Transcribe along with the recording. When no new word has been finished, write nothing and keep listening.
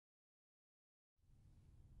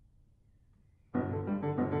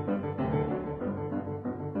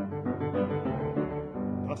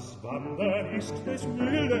Wandern ist des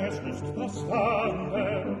Müllers Lust, das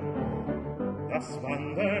Wandern. Das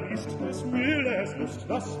Wandern ist des Müllers Lust,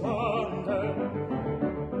 das Wandern.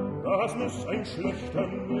 Das muss ein schlechter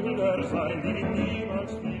Müller sein, wie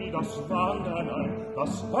niemals will das Wandern ein.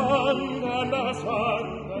 Das Wandern, das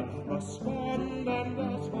Wandern, das Wandern,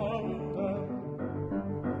 das Wandern.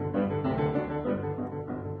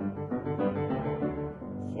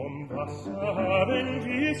 Vom Wasser haben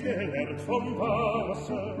wir's gelernt, vom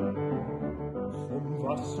Wasser. Vom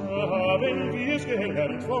Wasser haben wir's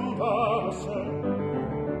gelernt, vom Wasser.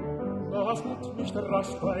 Das hat nicht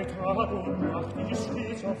Rast bei Tag und Nacht, die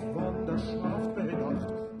stets auf Wanderschaft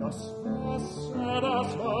bedacht. Das Wasser,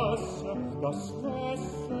 das Wasser, das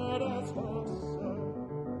Wasser, das Wasser.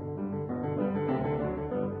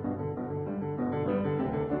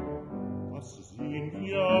 Was sehen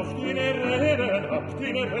wir auf den Rädern, ab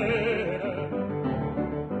den Rädern?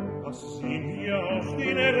 Was sehen wir auf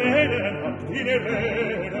den Rädern, ab den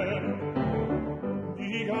Rädern?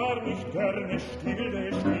 Die gar nicht gerne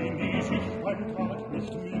stille stehen, die sich beim Tag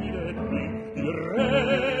nicht müde drehen. Die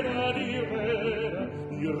Räder, die Räder,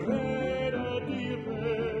 die Räder, die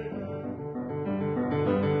Räder.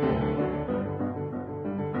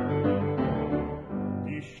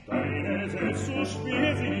 Die Steine, selbst so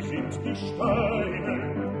schwer sie sind, die Steine.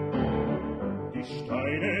 Die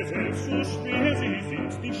Steine, selbst so schwer sie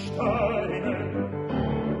sind, die Steine.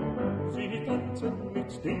 Sie tanzen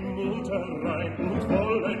mit dem Mund herein und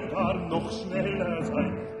wollen gar noch schneller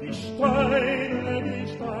sein. Die Steine, die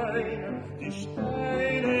Steine, die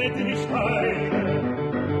Steine, die Steine.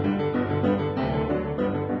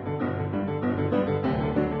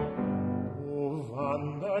 Oh,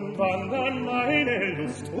 wandern, wandern, meine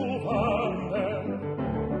Lust, oh, wandern.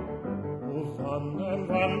 Oh, wandern,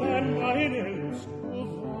 wandern, meine Lust, oh,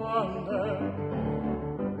 wandern.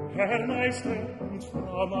 Herr Meister und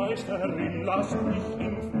Frau Meisterin, lasst mich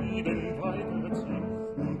in Frieden weiterziehen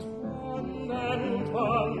und wandern und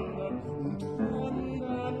wandern und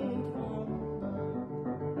wandern und wandern.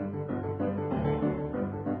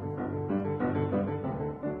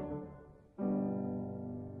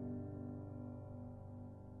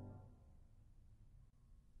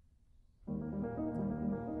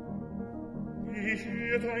 Ich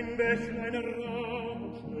hört ein Bächlein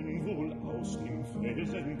rauschen, wohl aus dem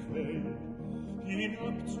Felsenquell,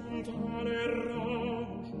 hinab zum Tale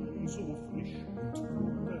rauschen, so frisch und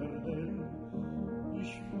wunderhell.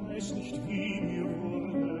 Ich weiß nicht, wie mir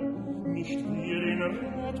wurde, nicht wie den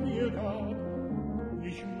Rat mir gab.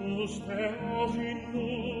 Ich musste auch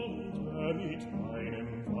hinunter mit meinem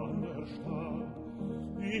Wanderstab.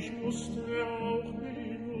 Ich musste auch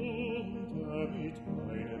hinunter mit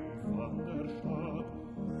meinem Wanderstab.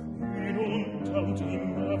 Hinunter und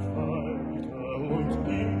immer weiter und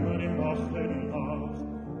immer dem Bachen nach.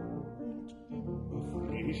 Und immer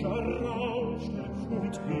frischer rauschte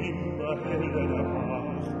und immer heller der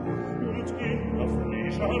Bach. Und immer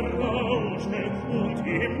frischer rauschte und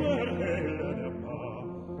immer heller der Bach.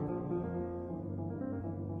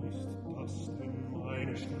 Ist das denn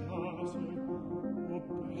meine Straße? O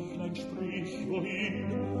Bächlein, sprich, wohin?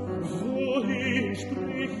 Wohin,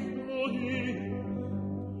 sprich, wohin?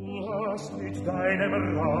 Du hast mit deinem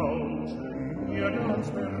Rauschen mir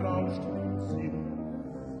ganz berauscht den Sinn.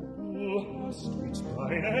 Du hast mit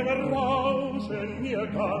deinem Rauschen mir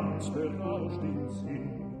ganz berauscht den Sinn.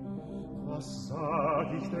 Was sag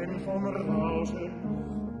ich denn vom Rauschen?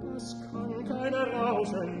 Das kann kein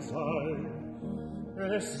Rauschen sein.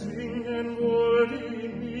 Es singen wohl die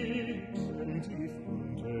Nixen tief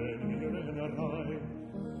unten ihren Reih.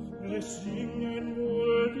 Es singen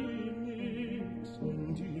wohl die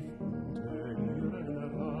Nixen tief unten ihren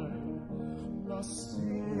Reih. Lass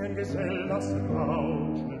singen, Gesell, lass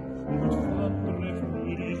rauschen und wandre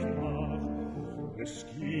fröhlich nach. Es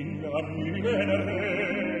ging an müden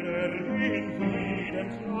Räder in jedem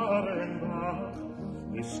klaren Bach.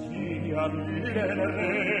 Es ging an müden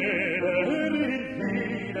Räder in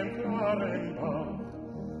jedem klaren Bach.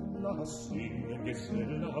 Lass singen,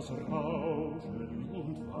 Gesell, lass rauschen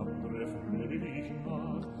und wandre fröhlich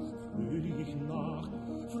nach, fröhlich nach,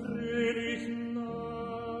 fröhlich nach.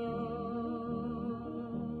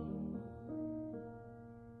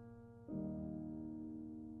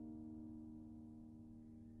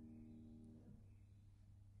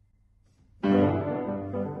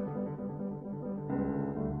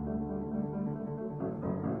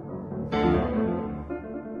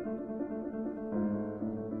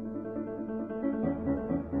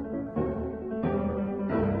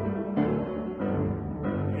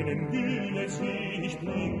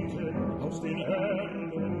 Aus den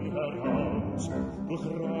Erlen heraus, durch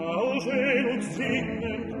Rauschen und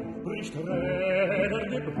Singen bricht Räder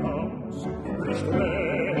Gebraus, bricht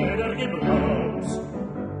Räder Gebraus.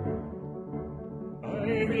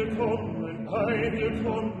 Ei, willkommen,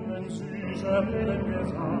 süßer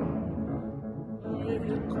Wellengesang.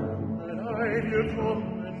 Ei,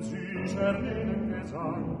 willkommen, süßer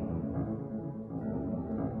Wellengesang.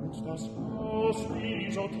 Und das Haus wie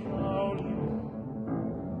so traulich,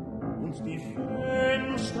 und die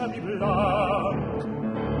Fenster wie blank,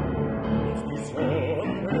 und die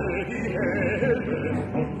Sonne, die helle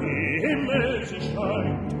vom Himmel sie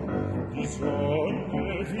scheint, die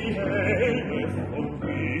Sonne, wie helle vom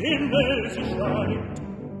Himmel sie scheint.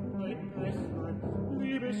 Ein Bächlein,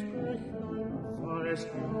 liebes Bächlein, weiß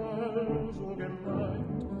also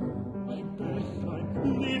gemeint. Ein Bächlein,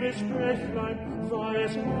 liebes Bächlein,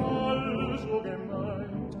 weiß also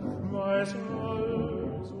gemeint, weiß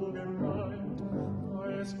also gemeint,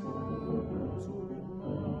 weiß also gemeint.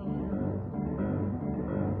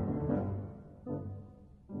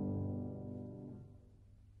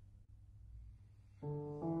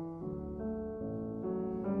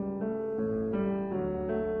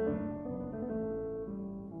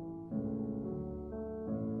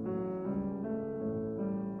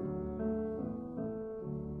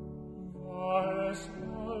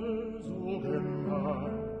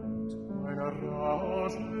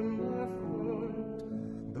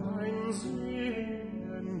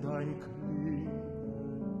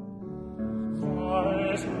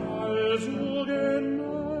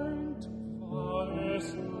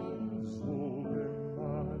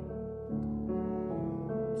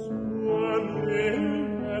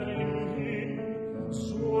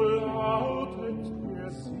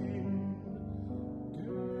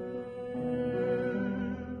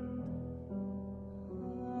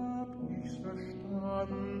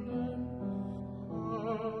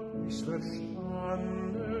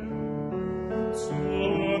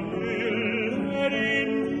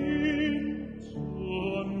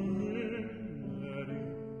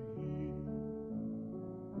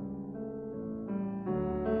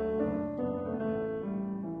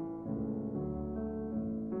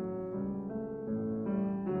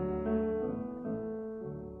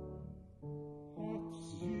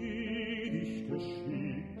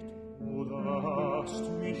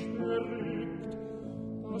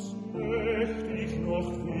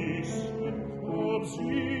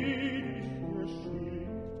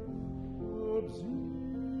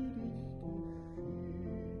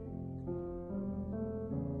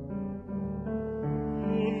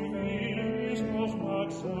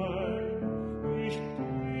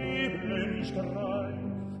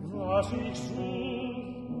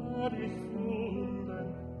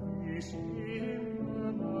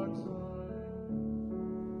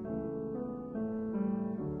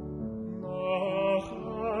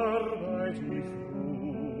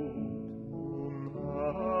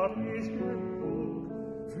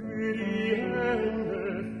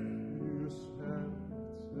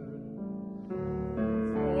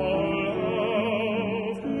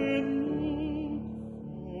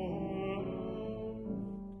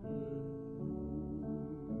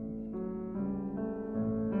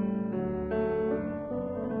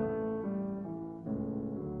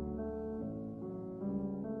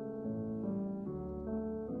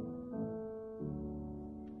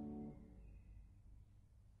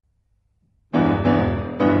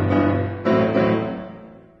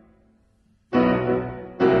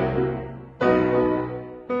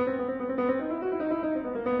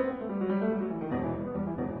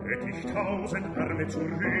 Arme zu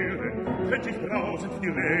rühren, könnt ich brausend die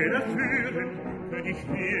Räder führen, könnt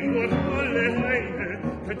ich wehen durch alle Haine,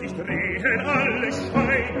 könnt ich drehen alle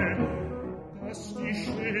Scheine, dass die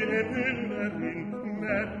schöne Müllerin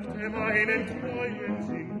merkte meinen treuen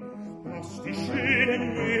Sinn, dass die schöne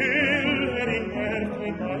Müllerin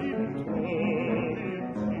merkte meinen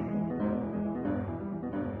treuen Sinn.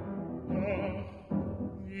 Ach,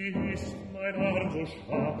 wie ist mein Arm so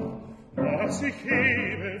schwach, was ich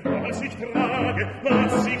hebe, was ich trage,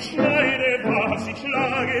 was ich schneide, was ich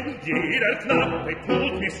schlage, jeder Klappe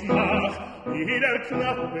tut mir's nach, jeder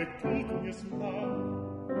Klappe tut mir's nach.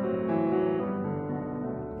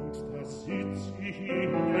 Und da sitz ich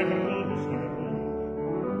in der großen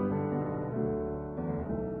Runde,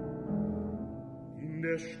 in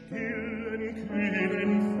der stillen,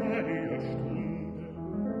 kühlen Feierstunde.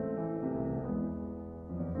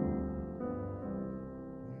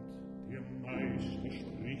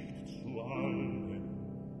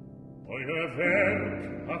 Euer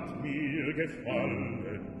Werk hat mir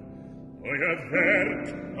gefallen, euer Werk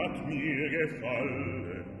hat mir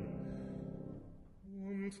gefallen.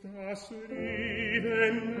 Und das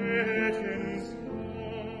liebe Mädchen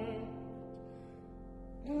sagt,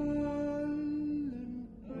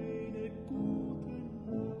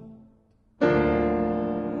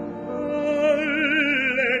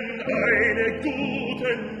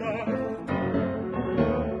 gute Nacht.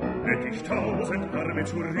 Hätt ich 1000 Arme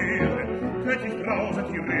zu rühren, könnt ich brausend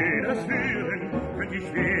die Räder führen, könnt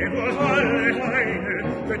ich wehen durch alle Haine,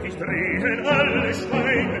 könnt ich drehen alle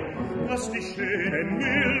Steine, dass die schöne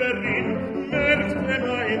Müllerin merkte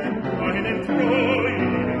meinen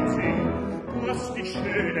treuen Sinn, dass die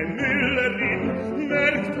schöne Müllerin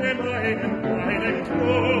merkte meinen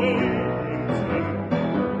treuen Sinn.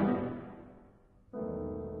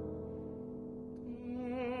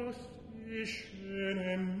 Dass die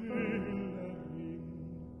schöne Müllerin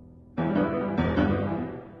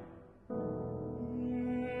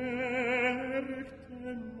merkte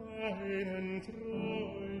meinen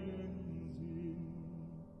treuen Sinn.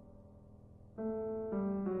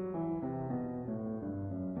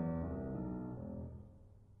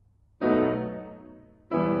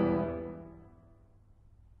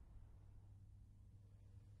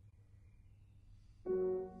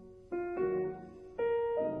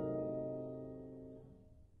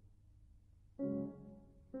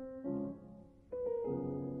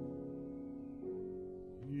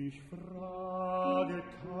 Ich frage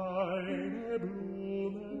keine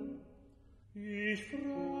Blume, ich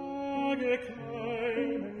frage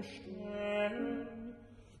keinen Stern,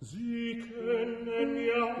 sie können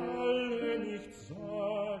mir alle nicht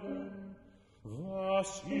sagen,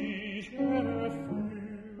 was ich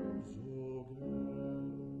erfühl so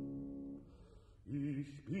gern.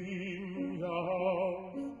 Ich bin ja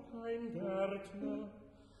auch kein Gärtner,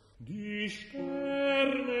 die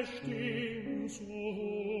Sterne stehen so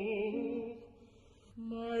hoch.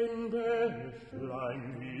 Mein Bächlein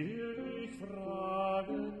will ich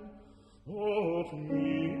fragen, ob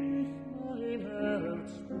mich mein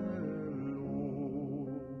Herz verlog.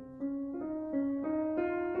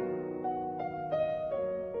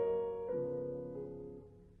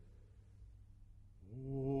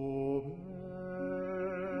 O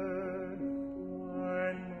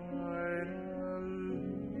Bächlein meiner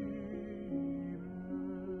Liebe,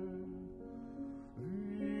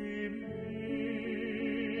 wie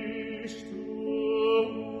bist du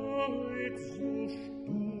heut so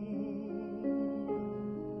stumm?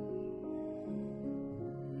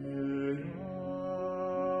 Will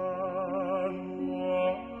ja nur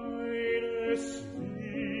eines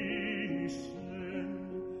wissen,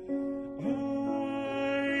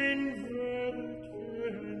 ein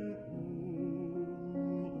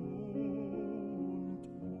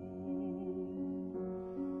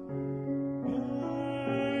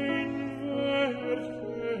Wörtchen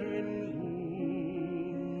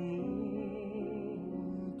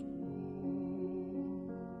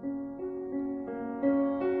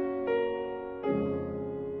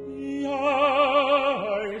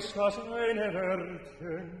Ja, ist das eine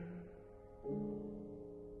Wörtchen,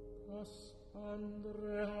 das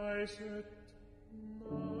andere heißet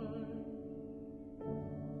nein.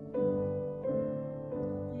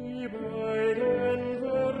 Die beiden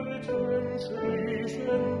Wörtchen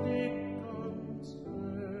schließen die ganze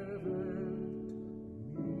Welt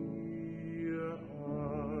mir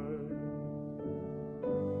ein.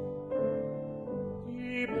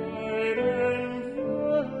 Die beiden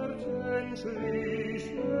Wörtchen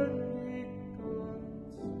schließen die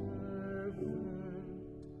ganze Welt mir ein.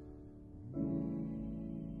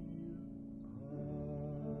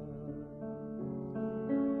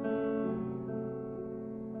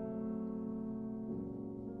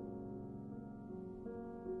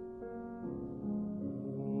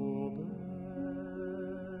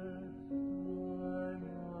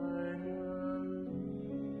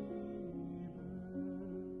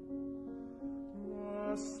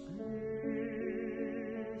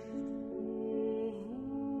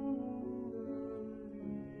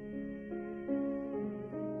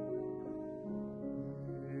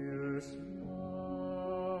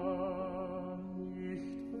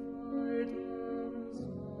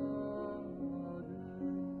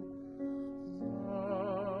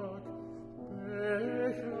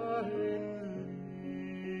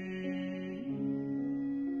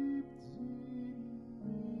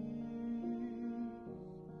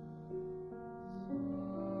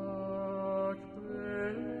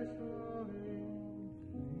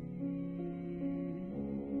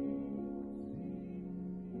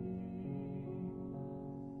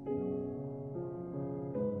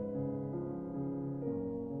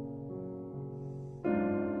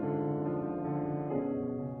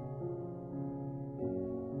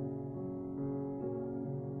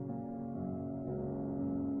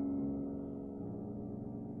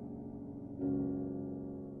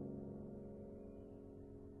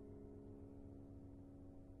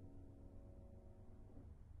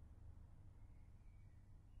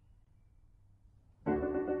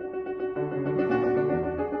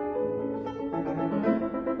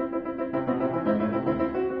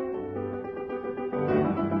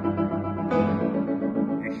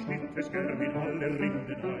 es gern in alle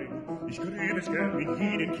Rinden ein, ich grün es gern in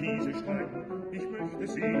jeden Kieselstein. Ich möchte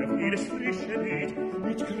sehen auf jedes frische Beet,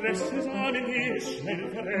 mit Kresse Sahnen, die es schnell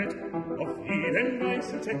verrät. Auf jeden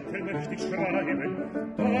weißen Zettel möchte ich schreiben,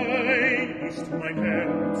 dein ist mein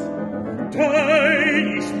Herz,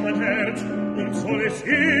 dein ist mein Herz, und soll es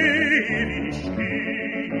ewig,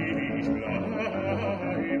 ewig bleiben.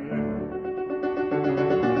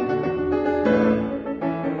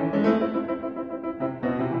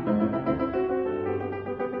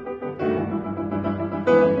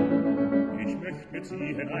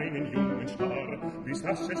 Ziehen einen jungen Star, bis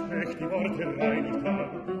das es spricht die Worte reinigt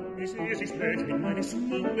war, bis sie spricht mit meines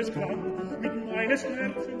Mundes Klang, mit meines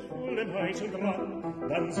Herzens vollem Heiß und Drang,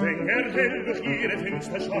 dann säng hell durch ihre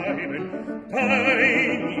Fensterscheiben,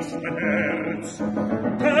 dein ist mein Herz,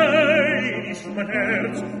 dein ist mein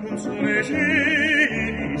Herz, und soll es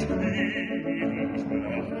ewig, ewig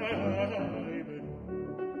bleiben.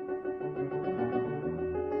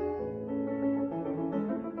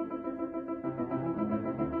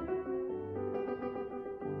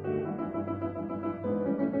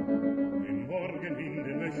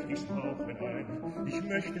 Ich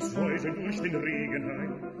möchte es säuseln durch den Regen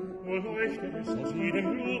ein, wo leuchtet es aus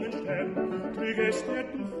jedem Blumenstern, trüge es der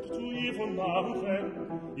Duft zu ihr von nah und fern.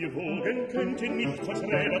 Ihr Wogen könnten nichts als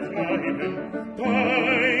Räder treiben,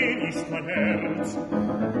 dein ist mein Herz,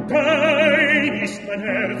 dein ist mein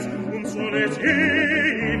Herz, und soll es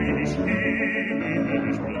ewig,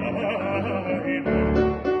 ewig bleiben.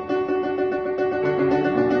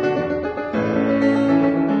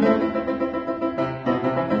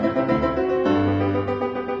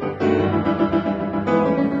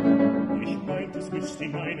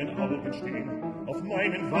 In meinen Augen stehen, auf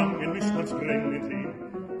meinen Wangen müsst man's brennen sehen,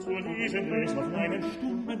 zu lesen es auf meinen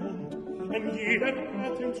stummen Mund, an jeder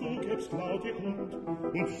Atemzug jetzt laut ihr Hund,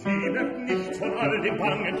 und sie wird nichts von all dem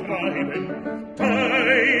Bangen treiben,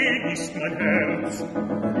 dein ist mein Herz,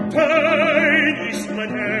 dein ist mein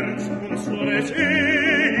Herz, und soll es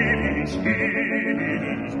ewig,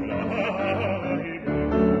 ewig bleiben.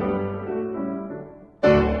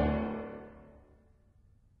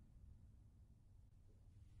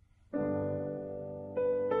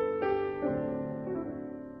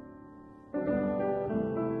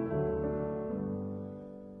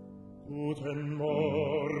 Guten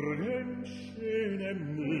Morgen, schöne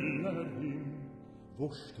Müllerin, wo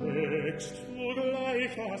steckst du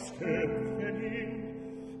gleich das Köpfchen hin,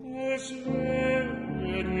 als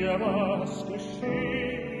wäre dir was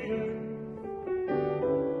geschehen?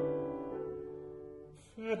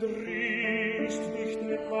 Verdrießt dich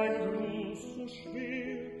denn mein Gruß so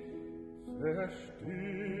schwer,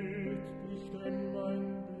 versteht dich denn mein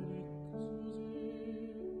Blick so sehr?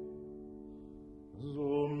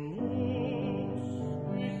 So muss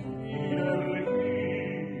ich wieder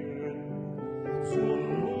gehen, so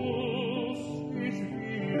muss ich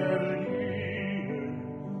wieder gehen,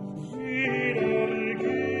 wieder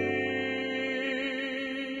gehen.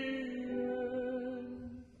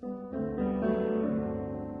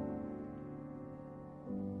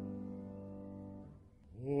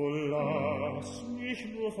 Oh, lass mich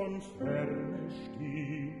nur von Ferne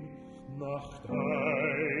stehen, nach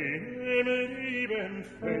deinem lieben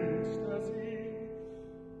Fenster sehen,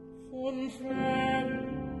 von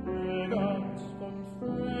Ferne, ganz von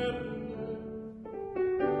Ferne.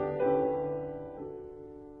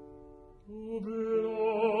 Du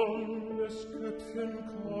blondes Köpfchen,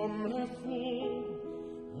 komm hervor,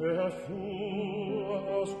 hervor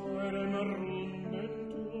aus meinem runden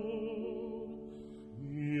Tor.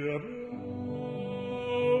 Wir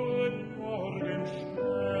blauen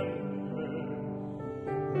Morgensterne,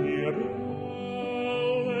 wir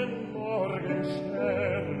blauen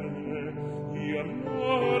Morgensterne, wir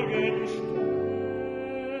Morgensterne.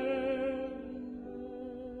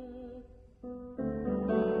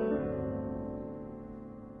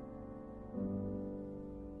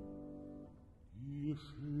 Ihr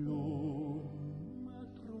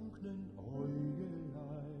schlummertrunknen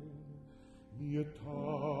Äugelein, ihr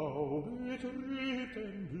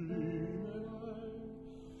taubetrübten Blümelein,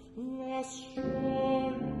 was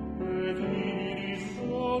scheut die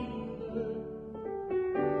Sonne?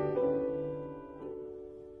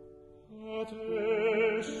 Hat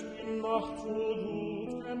es die Nacht so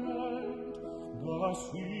gut gemeint, dass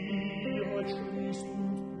sie euch schließt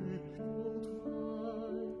und bückt und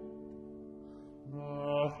weint?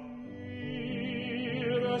 Nach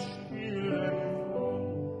ihrer stillen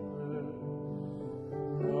Wonne,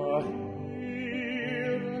 nach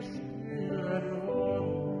ihrer stillen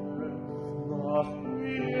Wonne, nach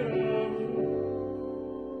ihrer Wonne.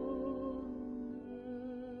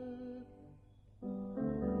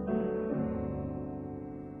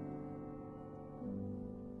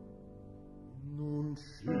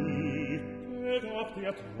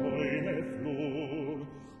 der Träume Flor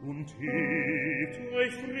und hebt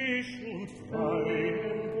euch frisch und frei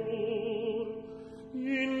empor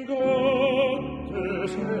in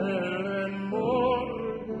Gottes hellen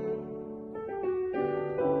Morgen.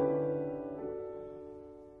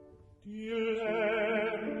 Die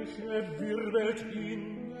Lerche wirbelt in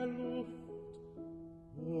der Luft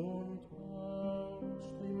und aus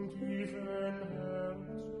dem tiefen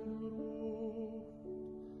Herzen ruft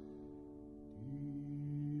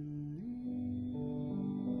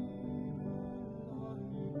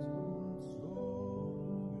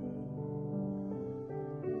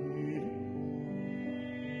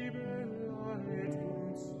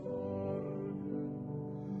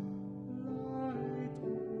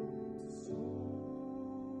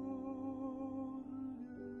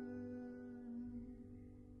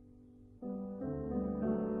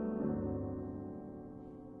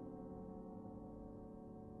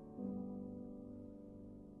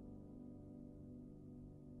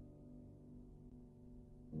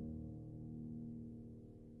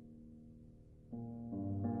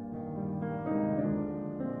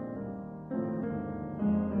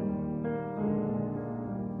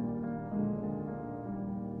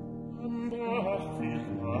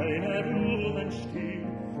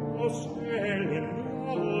aus hellen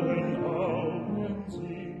blauen Augen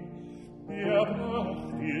sie. Der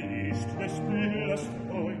Bachtil ist des Bilders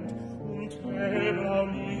Freund und hellblau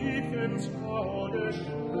liegt ins Auge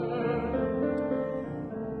scheint.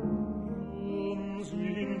 Drum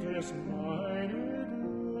sind es meine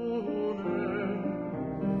Drohnen,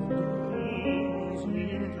 drum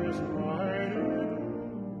sind es meine Drohnen.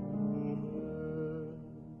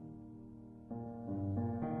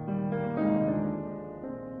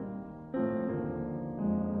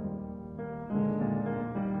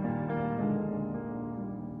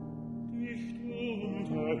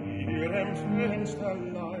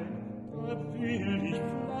 Fensterlein, da will ich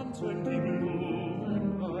pflanzen die Blumen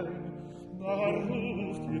ein. Da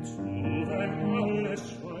ruft ihr zu, wenn alles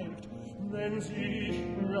schweigt, wenn sich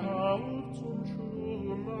überhaupt zum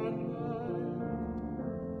Schlummern neigt.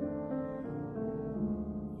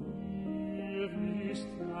 Ihr wisst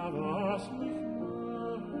ja, was ich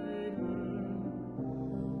meine.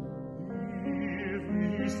 Ihr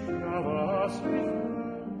wisst ja, was ich meine.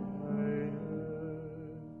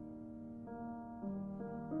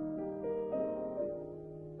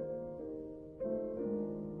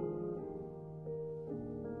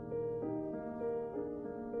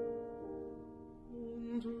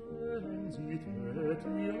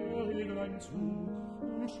 Zu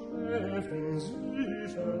und schläft in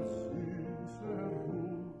süßer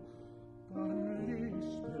Ruh. Dann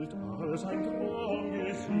lispelt all sein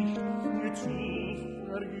Traumgesicht, die zu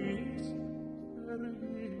vergiss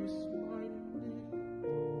mein Nicht.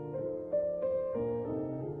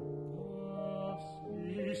 Das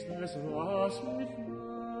ist es, was ich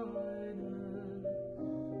meine.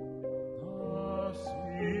 Das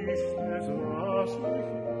ist es, was ich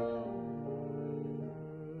meine.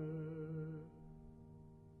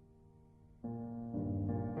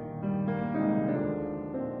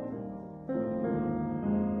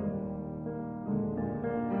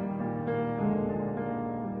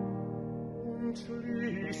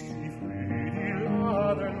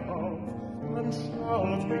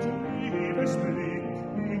 Schaut mit Liebesblick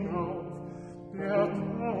hinauf, der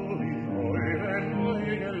Tau in euren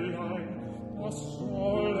Äugelein, das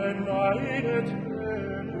sollen meine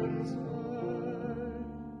Tränen sein.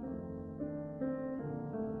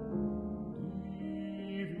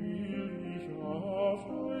 Die will ich auf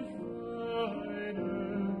euch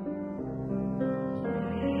weinen,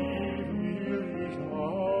 die will ich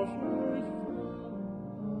auf euch weinen.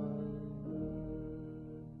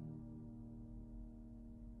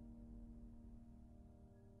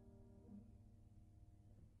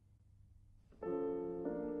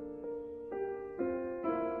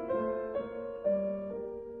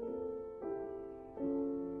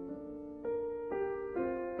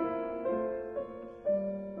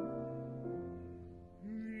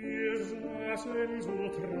 So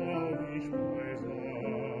traurig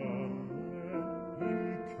beisammen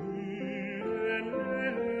im kühlen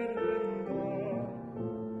Herrenbad.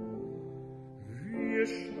 Wir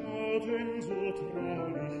schauten so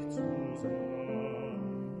traurig zusammen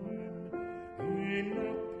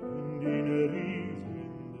hinab in den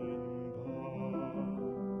riesenden Bad.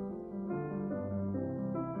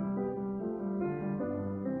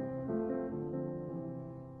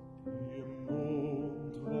 Der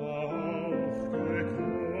Mond war aufgekommen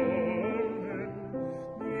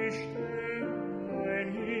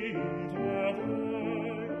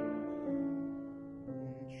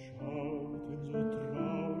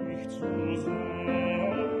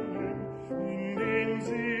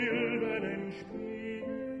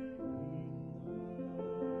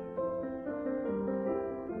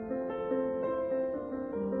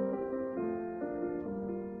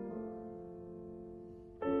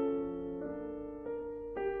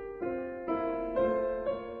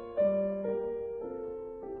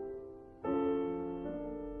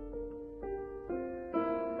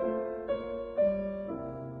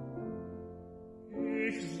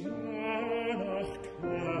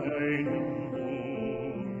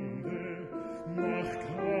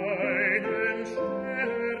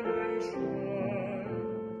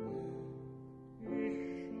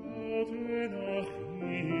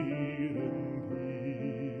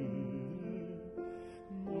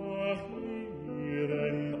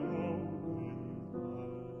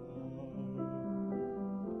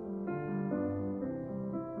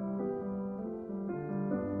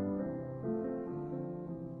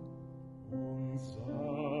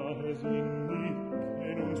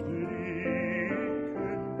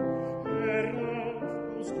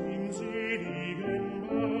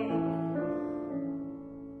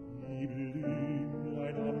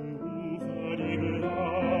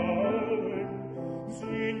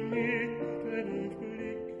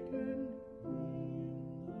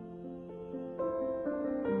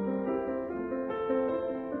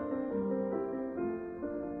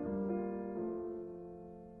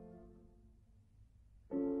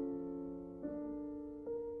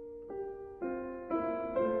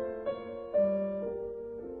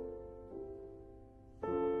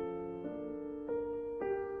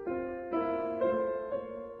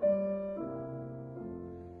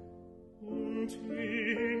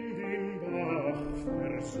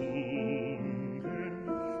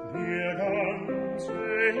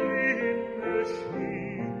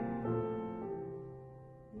schien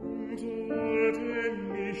und wollte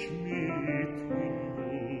mich mit hinunter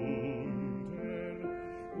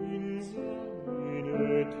in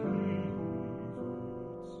seine Tiefe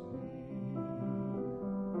ziehen.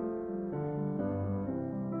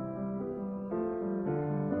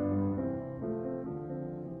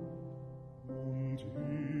 Und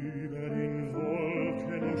über den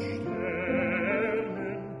Wolken und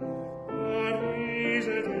Sternen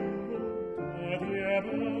rieselten unter der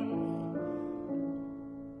Bach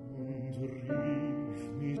und rief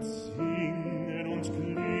mit Singen und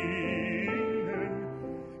Klingen: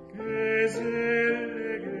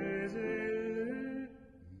 Geselle, Geselle,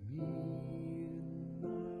 mir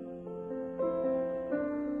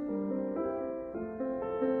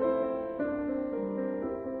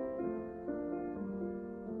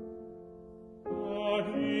Da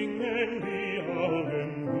gingen die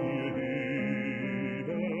Augen mir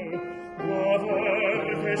über, da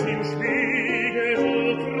ward es im Spiegel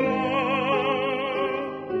so krass.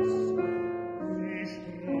 Sie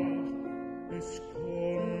sprach, es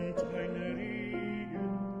kommt ein Regen,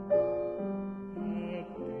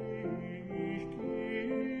 ich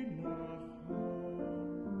geh nach Haus.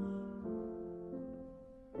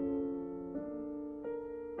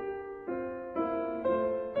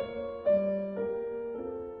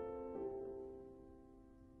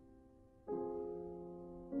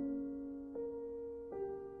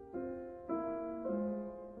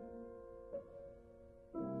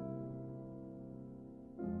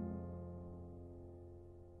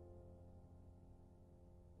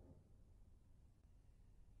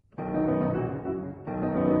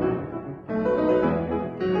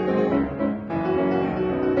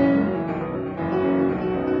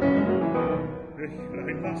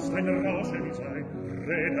 Bächlein, lasst ein Rauschen sein,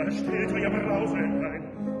 Räder, stellt euer Brausen ein,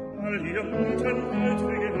 all ihr unten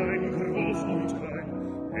Waldwegelein, groß und klein,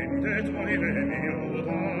 endet eure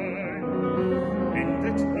Melodei,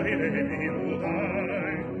 endet eure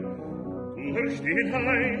Melodei. Durch den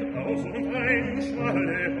Hain, aus und ein,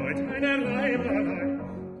 schalle heut eine Reimerlein,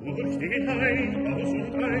 durch den Hain, aus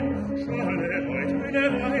und ein, schalle heut eine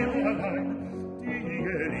Reimerlein. Die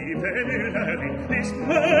geliebte Müllerin ist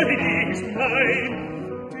mein, ist mein.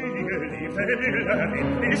 Die geliebte Müllerin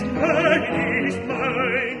ist mein, ist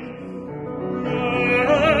mein.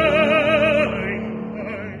 Mein,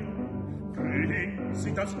 mein. Frühling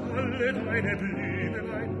sind das alle deine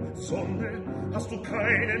Blümelein. Sonne, hast du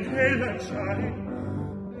keinen hellen Schein.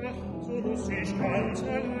 Ach, so muss ich ganz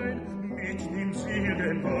allein mit den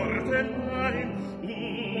seligen Worten ein.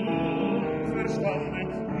 Unverstanden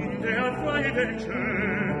in der Weiden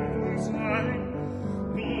schön sein.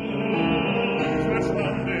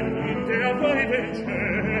 Unverstanden in der Weiden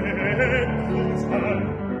schön sein.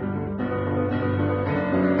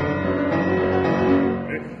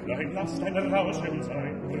 Bächlein, lasst ein Rauschen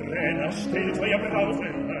sein, Renner, stellt euer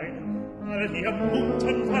Brausen ein, all ihr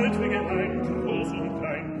bunten Waldwegelein, groß und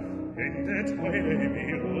klein, endet eure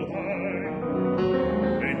Melodei,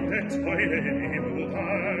 endet eure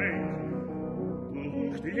Melodei.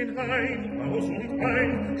 Durch den Hain, aus und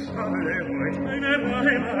ein, schalle heut eine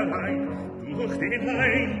Reimerlein. Durch den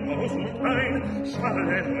Hain, aus und ein,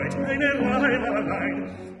 schalle heut eine Reimerlein.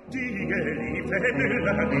 Die geliebte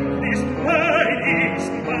Müllerin ist mein,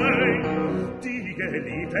 ist mein. Die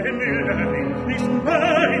geliebte Müllerin ist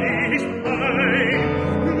mein, ist mein.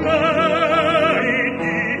 Mein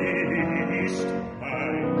ist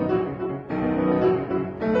mein.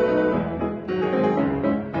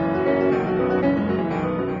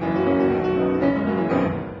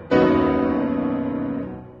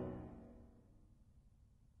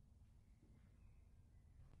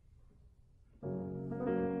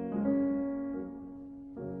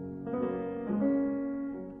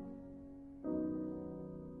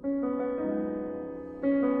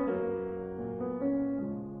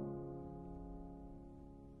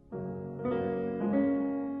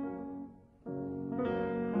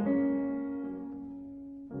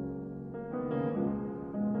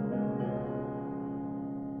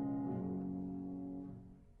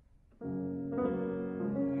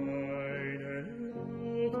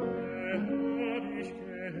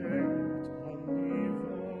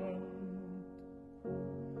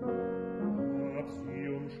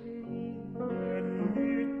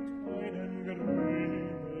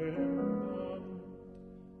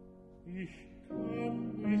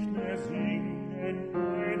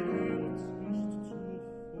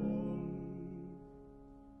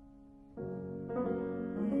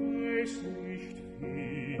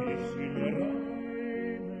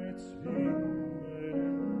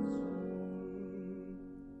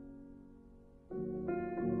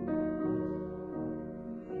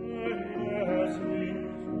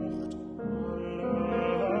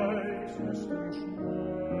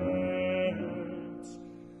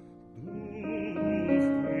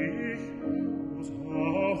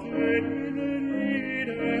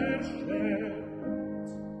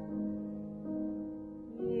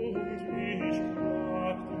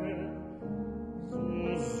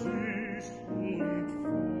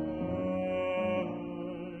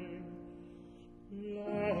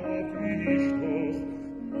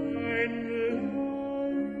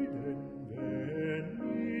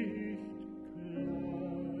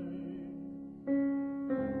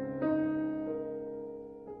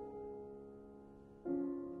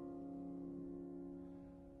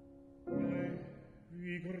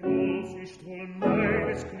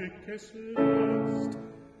 Glückes Last,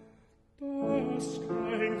 dass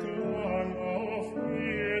kein Klang auf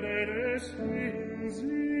Erden es in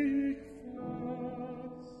sich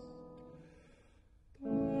fasst,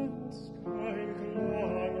 dass kein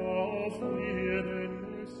Klang auf Erden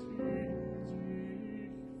es in sich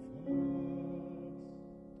fasst.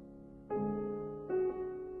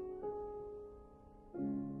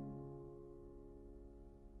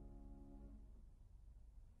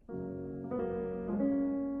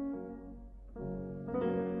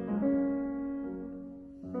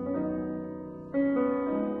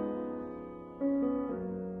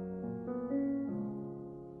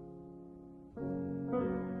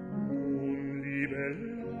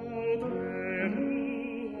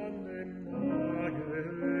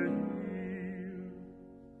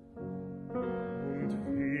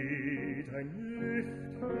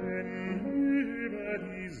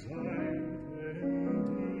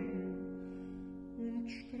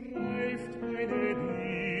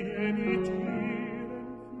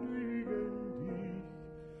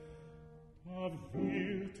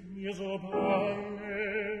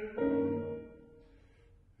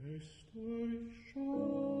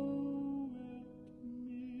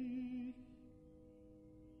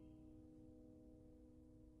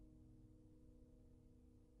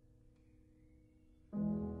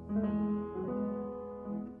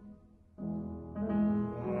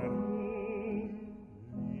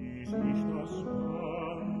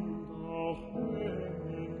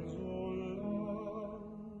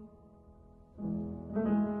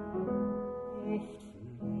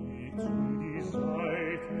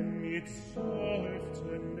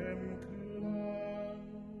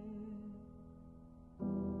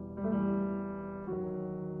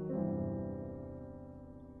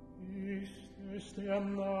 Der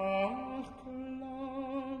Nachklang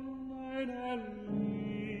einer Liebespein,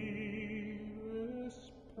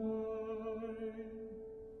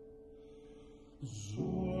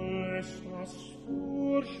 soll es das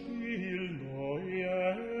Vorspiel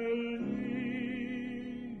neuer Liebe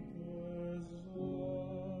sein?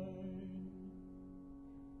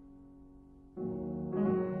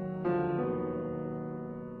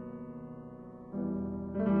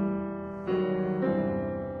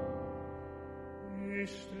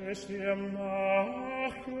 Ist es der Nachklang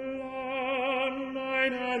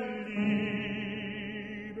einer Liebespein?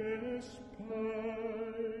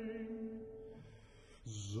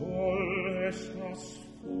 Soll es das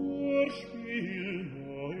Vorspiel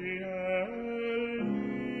neuer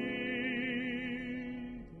Lieder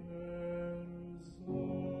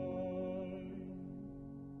sein?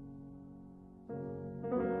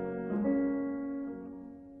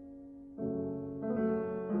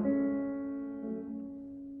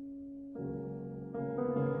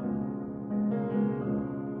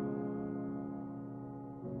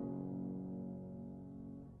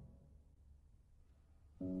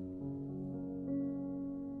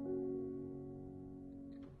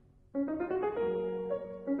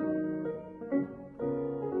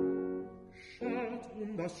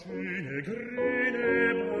 Das schöne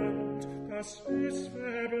grüne Band, das es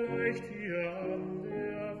verbleicht hier an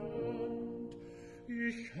der Wand.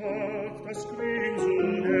 Ich hab das Grün so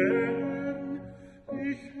gern,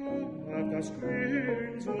 ich hab das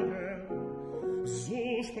Grün so gern.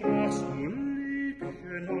 So sprachst du,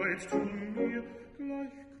 Liebchen, heut zu mir,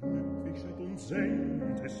 gleich knüpf ich ab und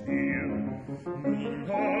send es dir. Nun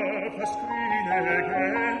hab das Grüne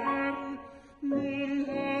gern, nun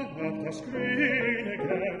hab das Grüne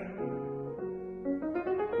gern.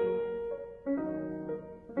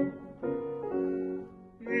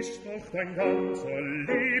 Ist doch dein ganzer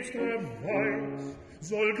liebster Weiß,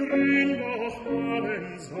 soll grün doch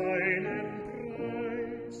haben seinen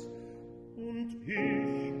Preis. Und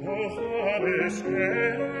ich auch hab es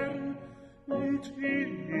gern, und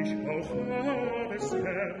ich auch hab es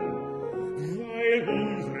gern, weil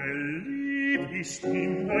unsere Lieb ist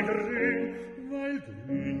immer grün, weil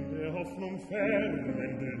grün der Hoffnung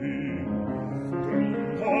fernen blüht. Drum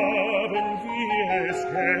haben wir es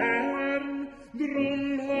gern,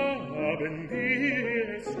 drum haben wir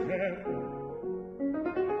es gern.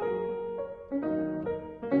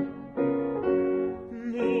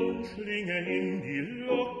 Nun schlinge in die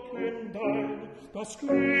Locken dein das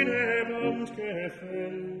grüne Band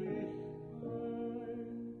gefällig ein.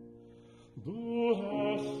 Du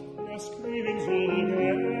hast das Grün so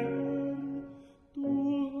gern, du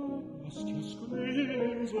hast das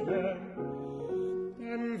Grün so gern,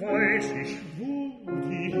 dann weiß ich, wo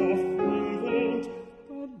die Hoffnung wohnt,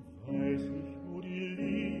 dann weiß ich, wo die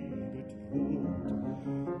Liebe thront.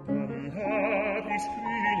 Dann hab ich's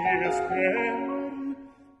Grün erst gern,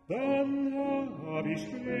 dann hab hab ich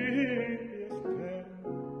erst gern.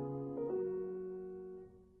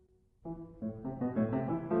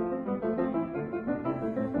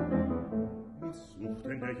 Was sucht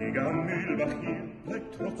denn der Jäger am Mühlbach hier?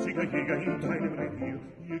 Bleib trotziger Jäger in deinem Revier.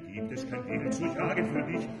 Hier gibt es kein Wild zu jagen für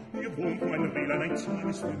dich. Hier wohnt nur ein Rehlein, ein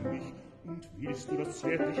zahmes für mich. Und willst du das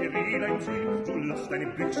zärtliche Rehlein sehen, so lass deine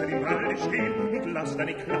Büchse im Walde stehen und lass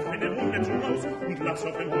deine klaffenden Hunde zum Haus und lass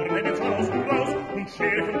auf den Hornen den Haus und raus und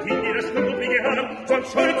schere vom Kind jeder struppige Haar,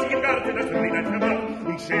 sonst scheut sich im Garten das Rehlein verwahr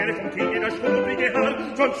und schere vom Kind jeder struppige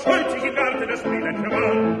Haar, sonst scheut sich im Garten das Rehlein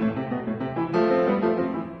verwahr.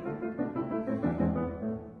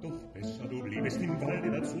 Im Walde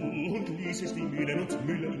dazu und ließest die Mühlen und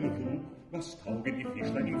Müller in Ruhe. Was taugen die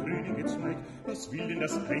Fischlein im grünen Gezweig? Was will denn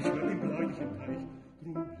das Eichhörnchen im bläulichen Teich?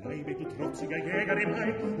 Drum bleibe du trotziger Jäger im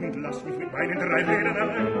Hain und lass mich mit meinen 3 Rädern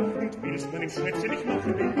allein. Und willst meinem Schätze nicht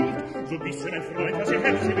machen beliebt, so wisse mein Freund, was ihr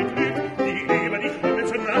Herzchen betrübt. Die Eber dich kommen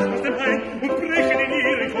zur Nacht aus dem Hain und brechen in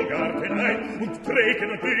ihren Vollgarten ein und treten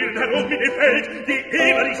und brüllen herum in dem Feld. Die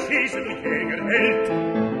Eber dich schießen und Jäger hält.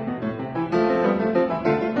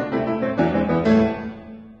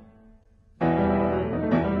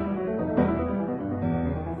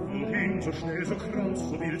 So schnell, so kraus,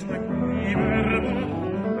 so wild mein Lieber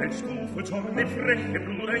war, als du vor Zorn dem frechen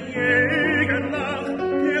Bruder Jäger nach.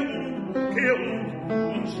 Kehr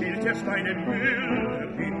und schilt der Steine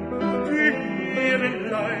Müllerin, die ihren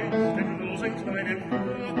leichtenlosen kleinen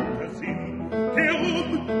Vatersinn.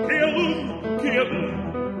 Kehr um,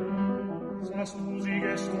 sahst du sie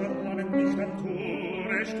gestern Abend nicht am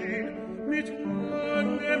Tore stehen, mit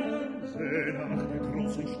langem Hanse nach der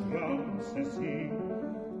großen Straße ziehen.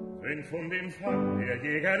 Wenn von dem Fang der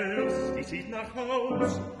Jäger lustig sieht nach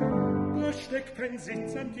Haus, da steckt ein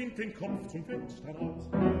Sitz am Kind den Kopf zum Fenster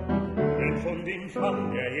raus. Wenn von dem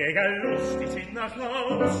Fang der Jäger lustig sieht nach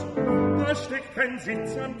Haus, da steckt ein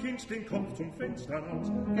Sitz am Kind den Kopf zum Fenster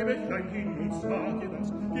raus. Geh Bächlein hin und sag ihr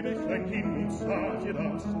das, geh Bächlein hin und sag ihr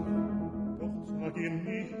das. Doch sag ihr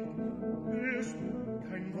nicht, hörst du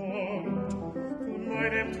kein Wort von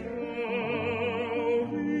meinem traurigen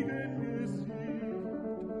Gesicht.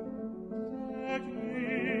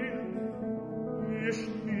 Ihr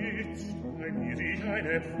spitzt bei mir sich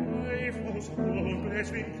eine Pfeife aus Rohr und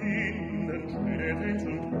bläst mit Kindern schöne Tänze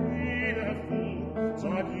und Lieder vor.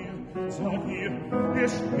 Sag ihr, ihr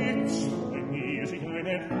spitzt bei mir sich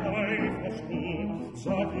eine Pfeife aus Rohr.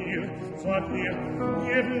 Sag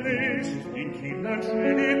ihr bläst den Kindern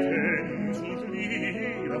schöne Tänze und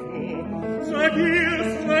Lieder vor. Sag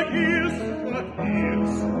ihr's.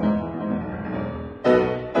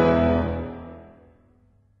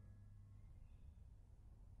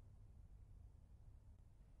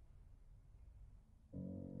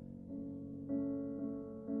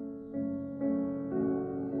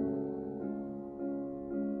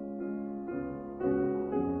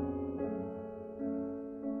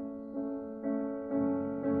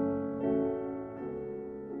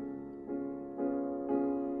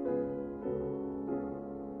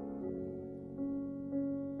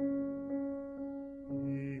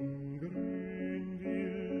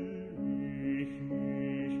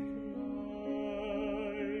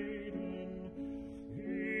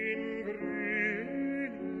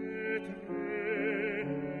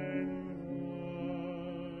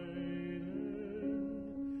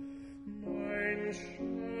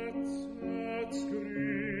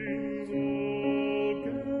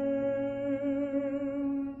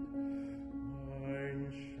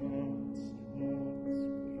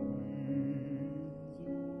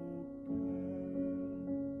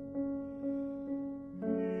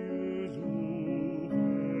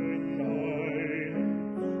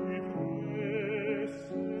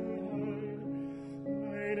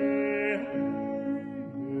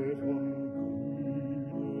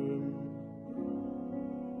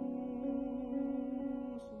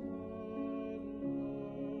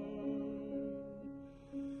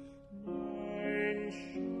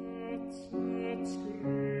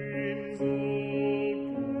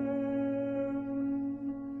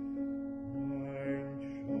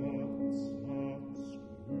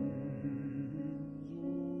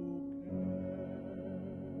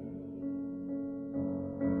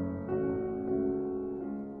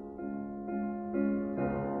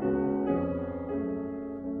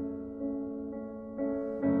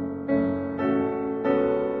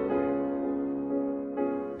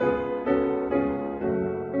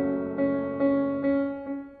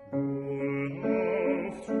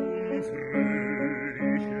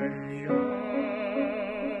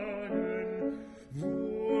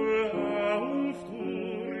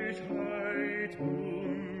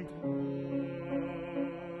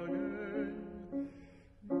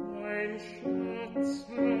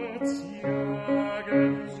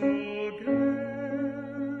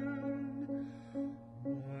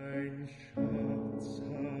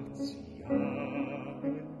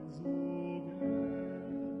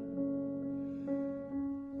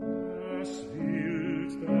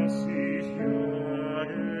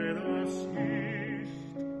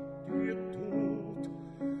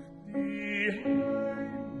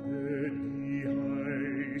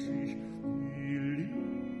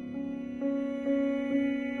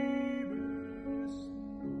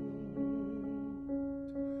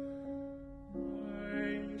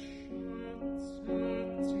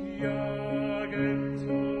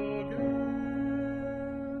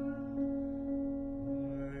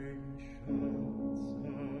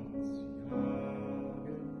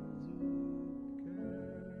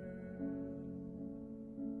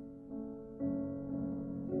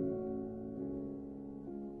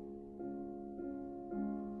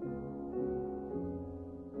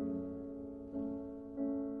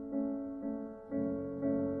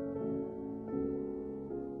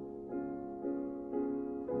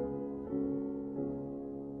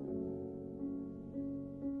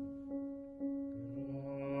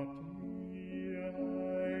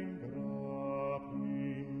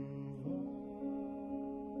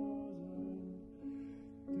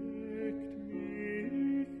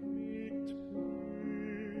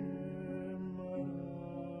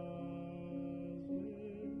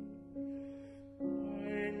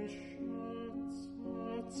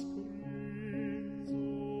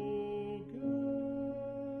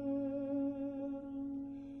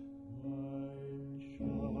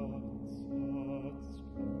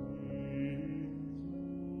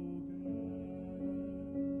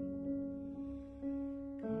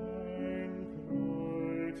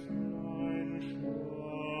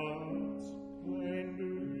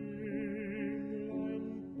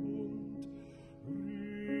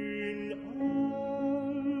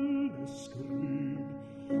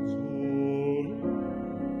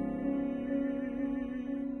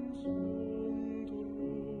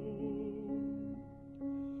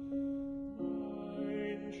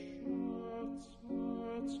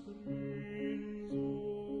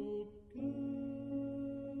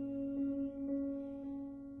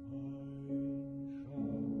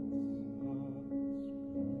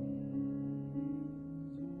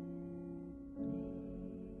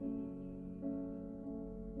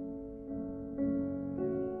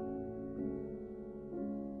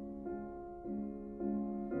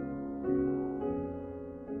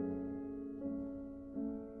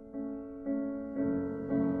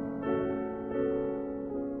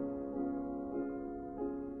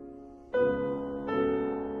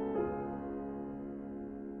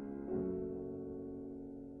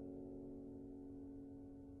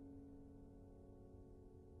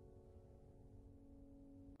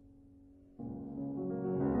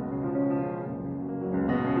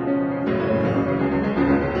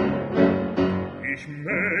 ich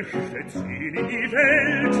möchte ziehen in die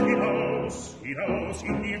Welt hinaus, hinaus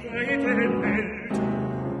in die weite Welt.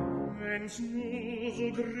 Wenn's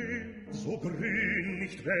nur so grün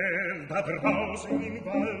nicht wär, da draußen in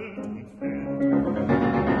Wald und Feld.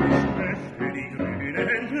 Ich möchte die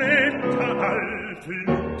grünen Blätter all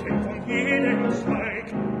pflücken von jedem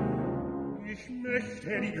Zweig. Ich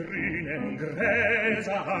möchte die grünen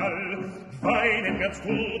Gräser all weinen ganz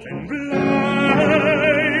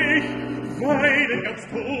totenbleich, weinen ganz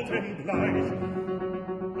totenbleich.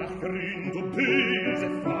 Ach, grün, du böse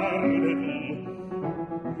Farbe, du,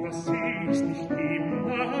 was siehst nicht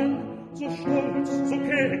immer an, so stolz, so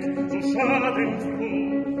keck, so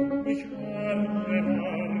schadenfroh, mich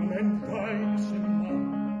armen weißen Mann.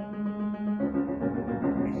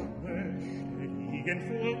 Ich möchte liegen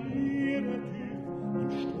vor ihrer Tür, im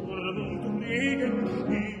Sturm und Regen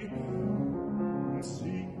stehen, und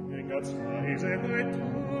singen ganz leise bei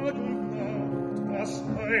Tag und Nacht das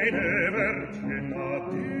eine Wörtchen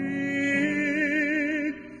Ade,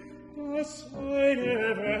 das eine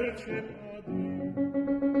Wörtchen Ade.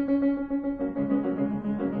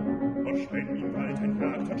 Horstein im Wald ein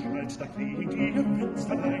Jagd von Schmalz, da klingt ihr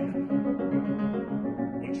Fensterlein.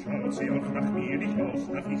 Und schaut sie auch nach mir nicht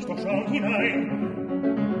aus, darf ich doch schauen hinein.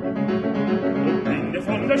 Und blinde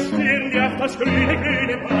von der Stirn, ja, das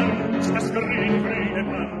grüne Band, das grüne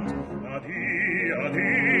Band. Ade,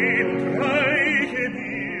 ade, und reiche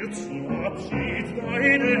mir zum Abschied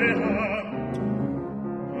deine Hand.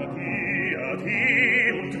 Ade, ade,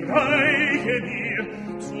 und reiche mir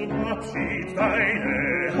zum Abschied deine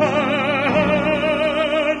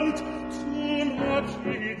Hand. Zum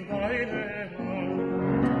Abschied deine Hand.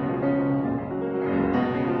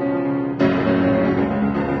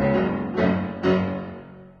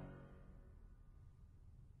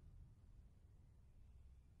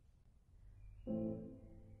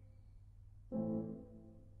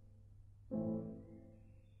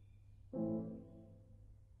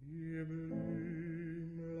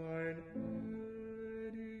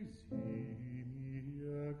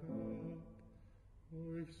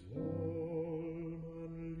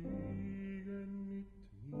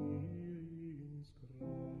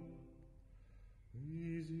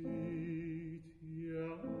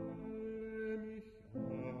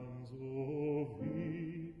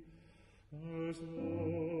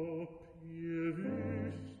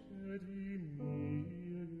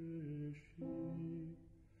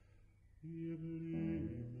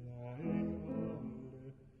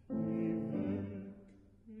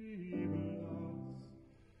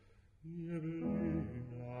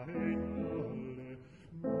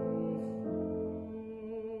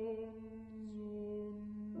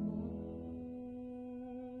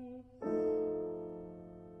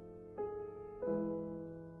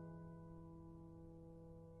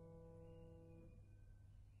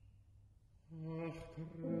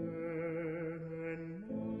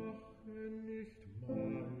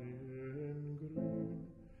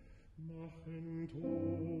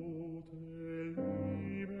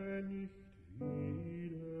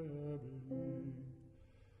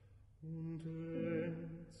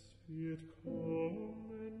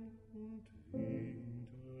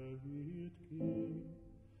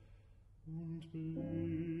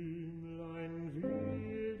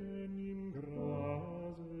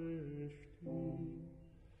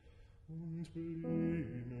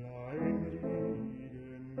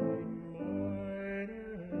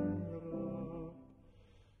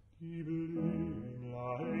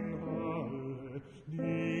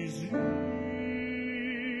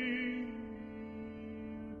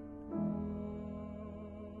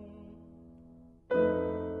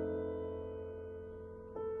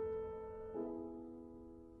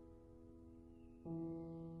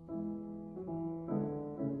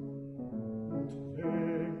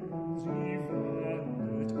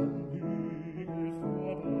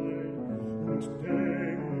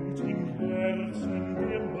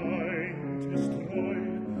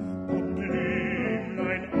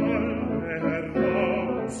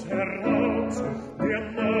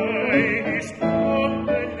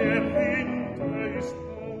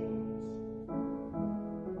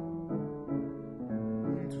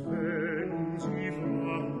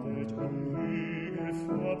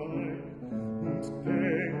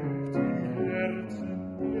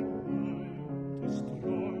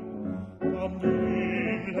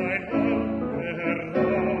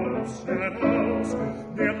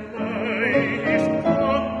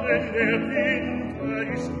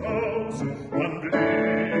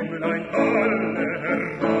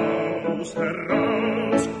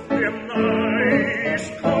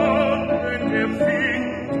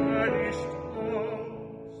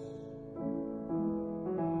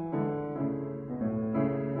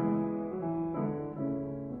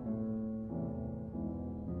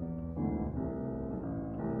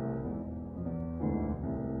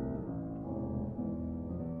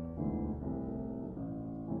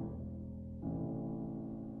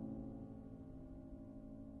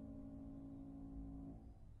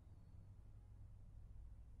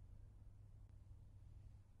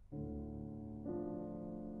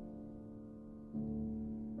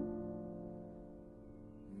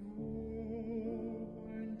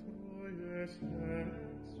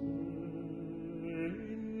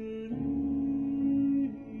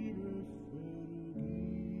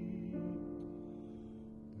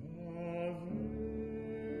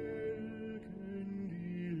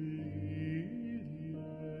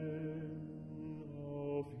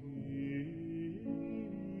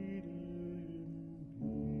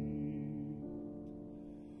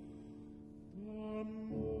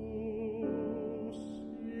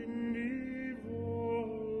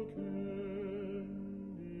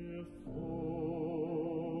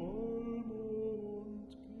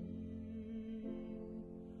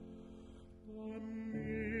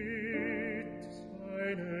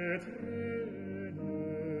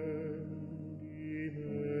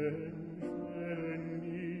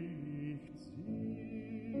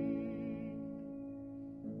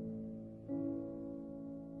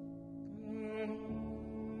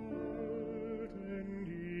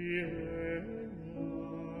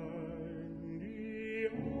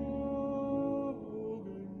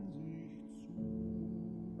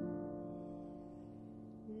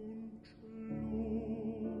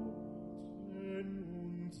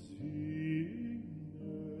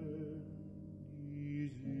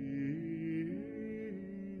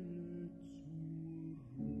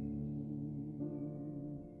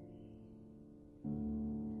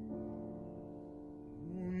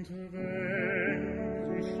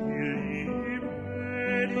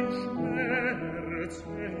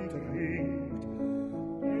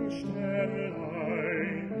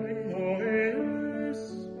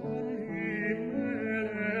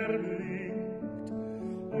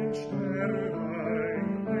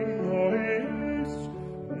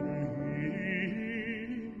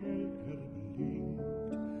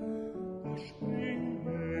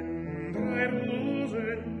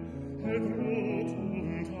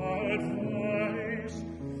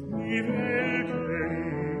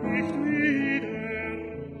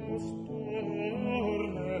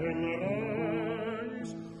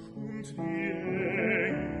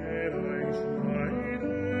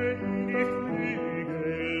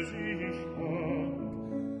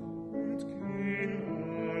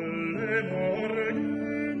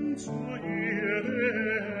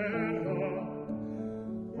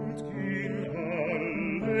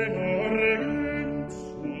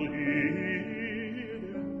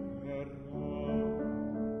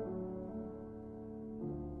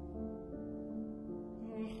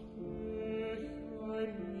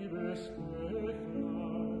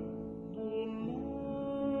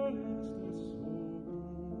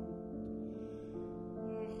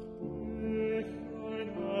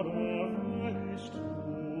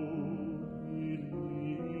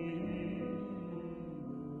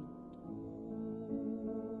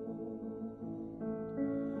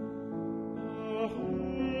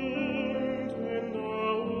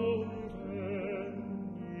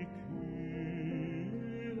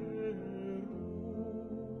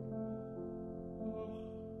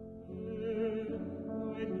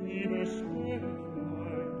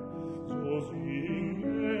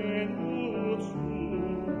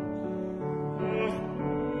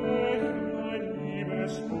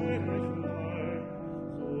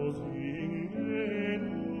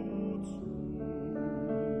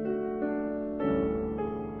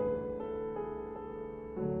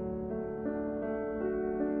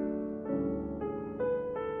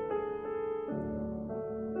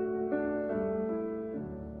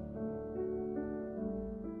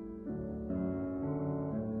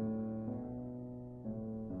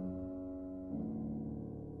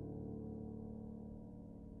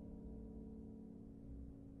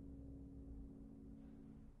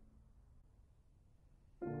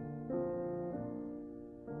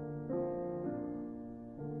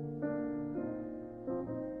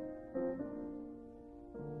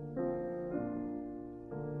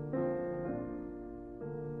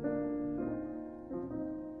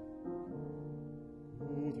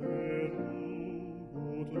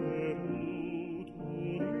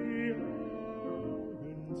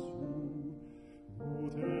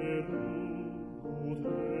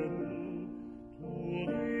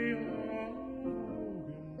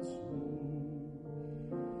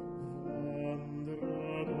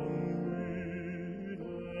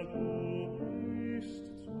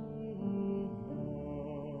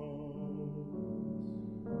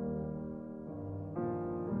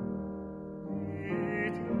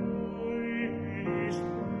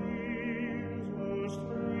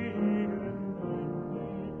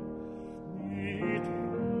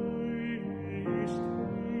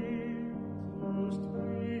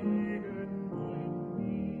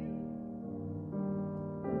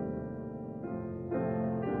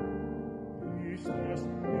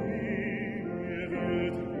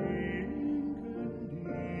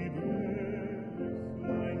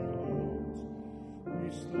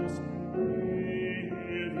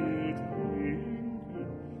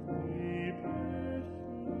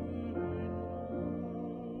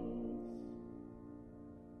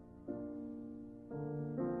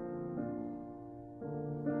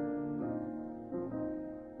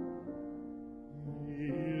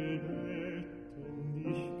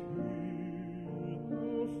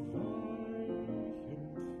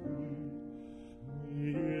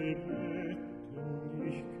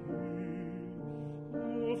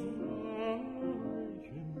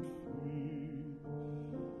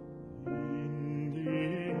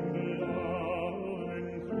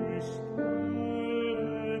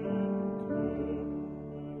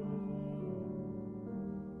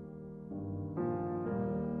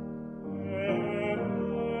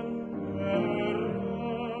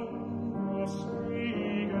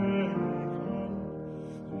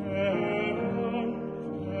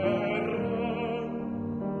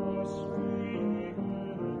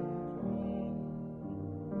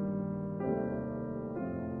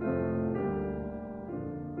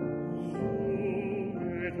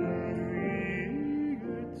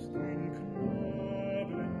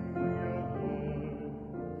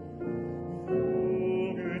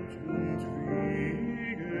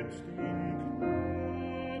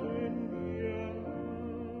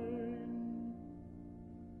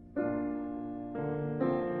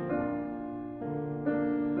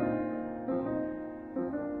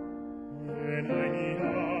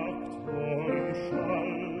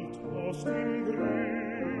 aus dem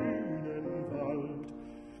grünen Wald,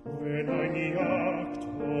 wenn ein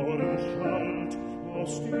Jagdhorn schallt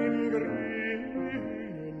aus dem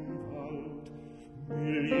grünen Wald,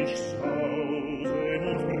 will ich sausen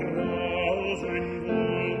und brausen,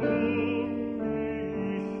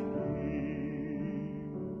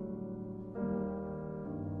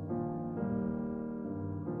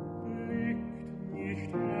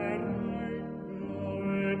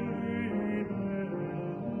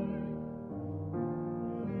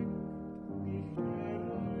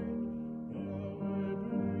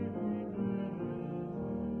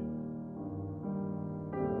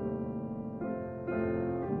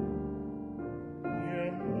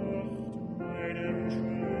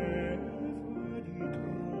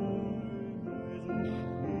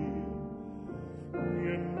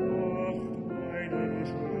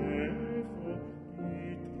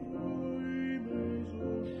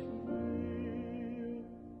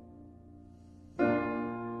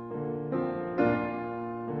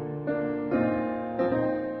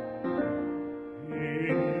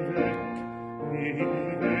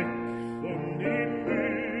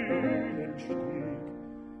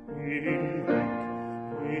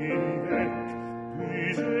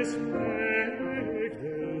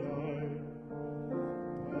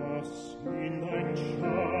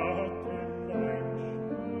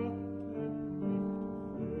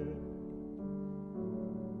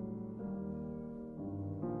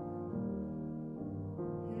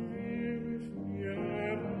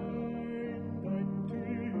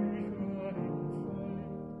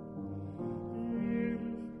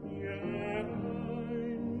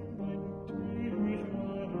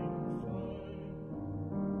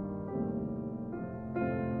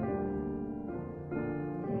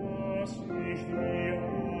 wo so weit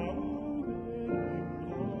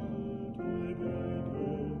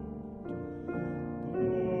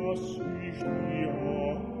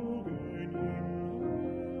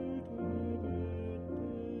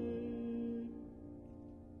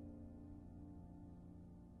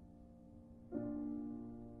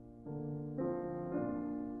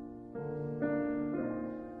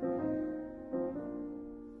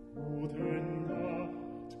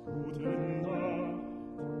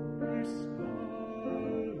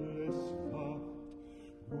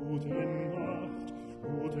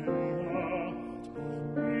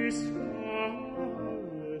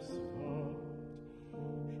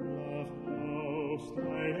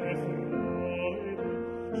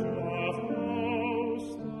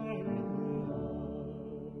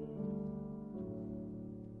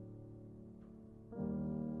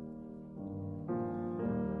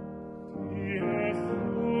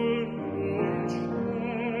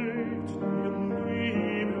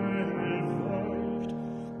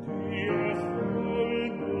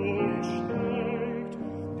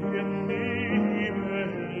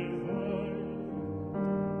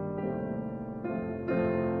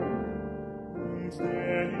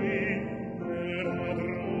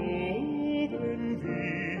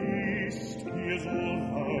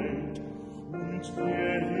und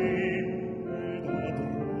der Himmel